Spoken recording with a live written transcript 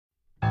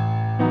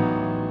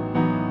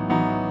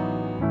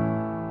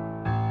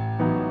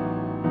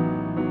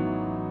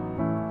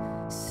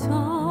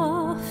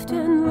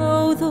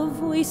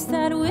voice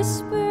that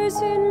whispers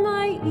in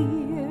my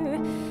ear,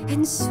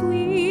 and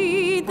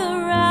sweet the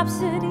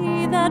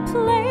rhapsody that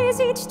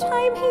plays each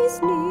time he's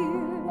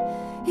near.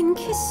 In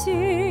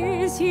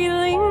kisses he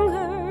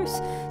lingers,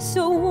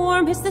 so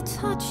warm is the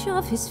touch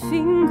of his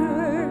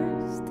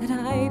fingers that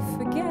I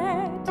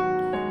forget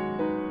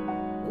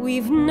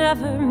we've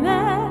never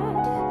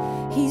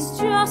met. He's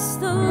just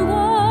the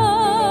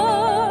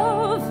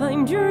love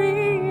I'm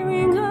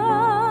dreaming of.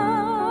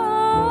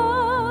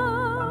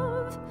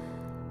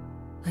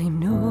 I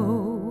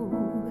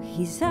know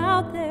he's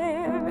out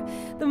there,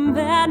 the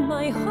man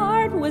my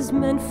heart was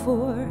meant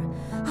for.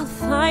 I'll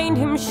find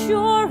him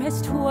sure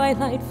as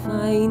twilight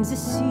finds a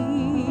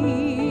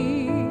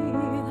sea.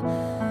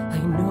 I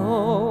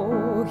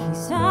know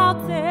he's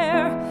out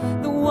there,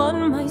 the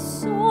one my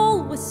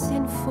soul was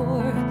sent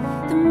for.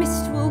 The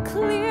mist will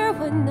clear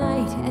one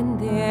night and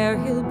there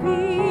he'll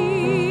be.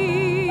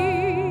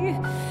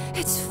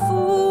 It's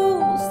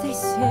fools, they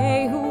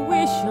say, who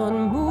wish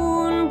on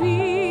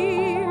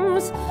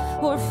moonbeams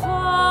or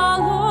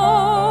follow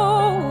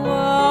a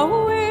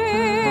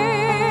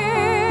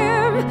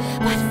whim.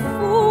 But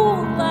fool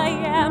I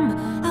am,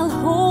 I'll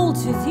hold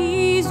to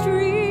these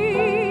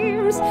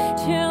dreams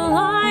till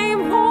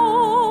I'm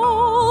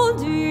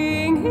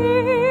holding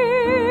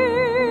him.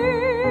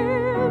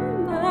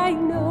 I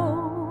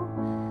know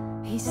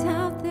he's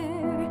out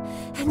there,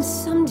 and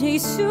someday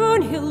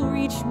soon he'll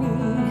reach me,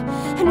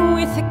 and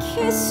with a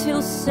kiss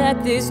he'll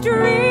set this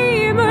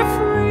dreamer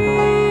free.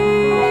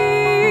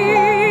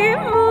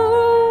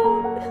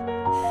 Moon,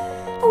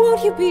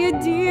 won't you be a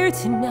dear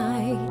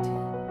tonight,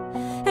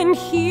 and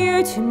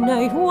hear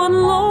tonight one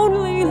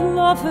lonely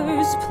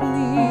lover's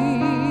plea,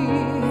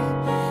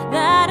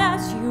 that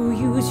as you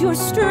use your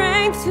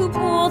strength to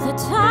pull the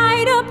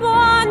tide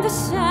upon the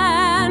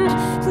sand,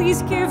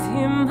 please give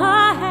him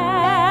a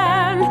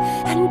hand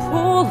and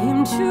pull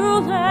him to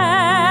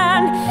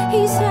land.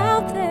 He's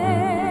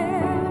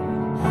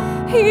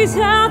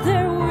out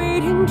there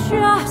waiting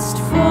just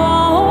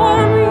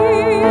for me.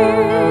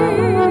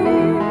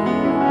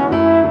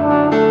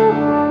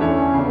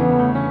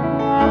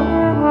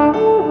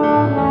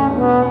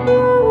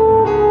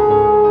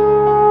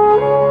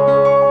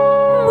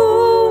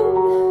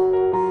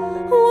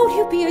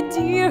 Be a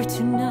dear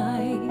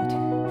tonight,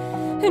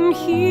 and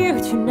hear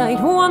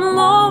tonight one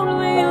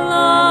lonely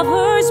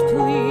lover's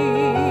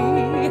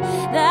plea,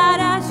 that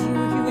as you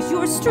use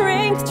your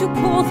strength to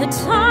pull the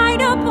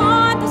tide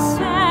upon the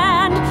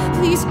sand,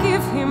 please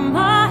give him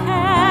a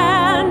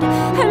hand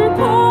and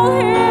pull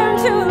him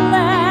to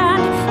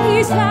land.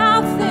 He's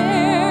out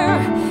there,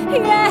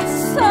 yes,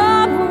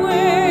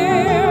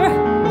 somewhere.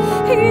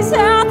 He's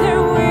out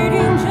there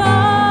waiting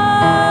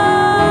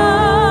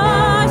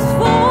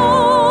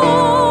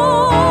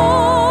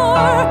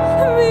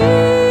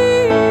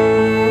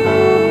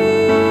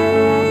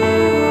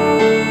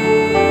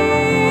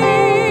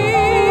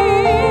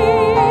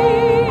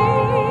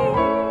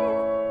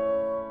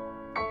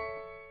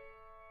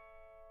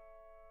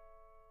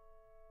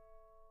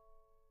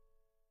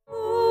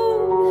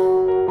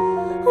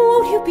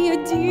just be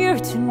a dear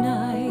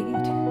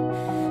tonight,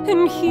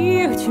 and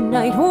hear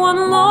tonight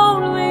one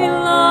lonely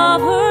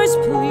lover's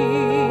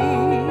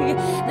plea,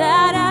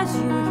 that as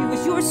you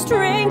use your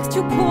strength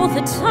to pull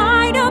the tide